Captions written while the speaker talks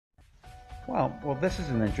Well, this is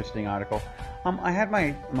an interesting article. I had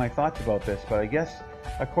my thoughts about this, but I guess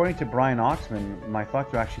according to Brian Osman, my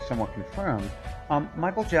thoughts are actually somewhat confirmed.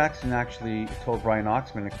 Michael Jackson actually told Brian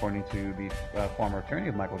Osman, according to the former attorney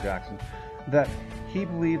of Michael Jackson, that he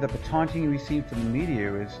believed that the taunting he received from the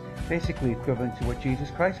media is basically equivalent to what Jesus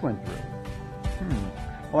Christ went through.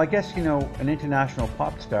 Well, I guess, an international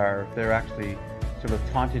pop star, if they're actually sort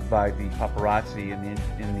of taunted by the paparazzi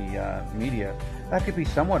in the media, that could be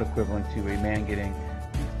somewhat equivalent to a man getting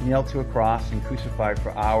nailed to a cross and crucified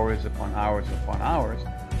for hours upon hours upon hours.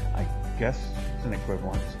 I guess it's an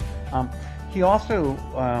equivalence. He also,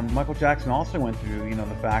 Michael Jackson also went through, the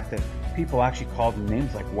fact that people actually called him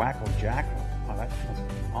names like Wacko Jacko. Oh, that must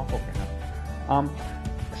be awful for him.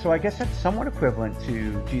 So I guess that's somewhat equivalent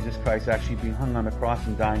to Jesus Christ actually being hung on the cross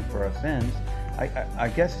and dying for our sins. I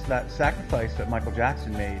guess that sacrifice that Michael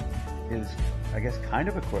Jackson made is, I guess, kind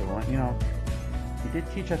of equivalent. He did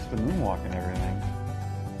teach us the moonwalk and everything.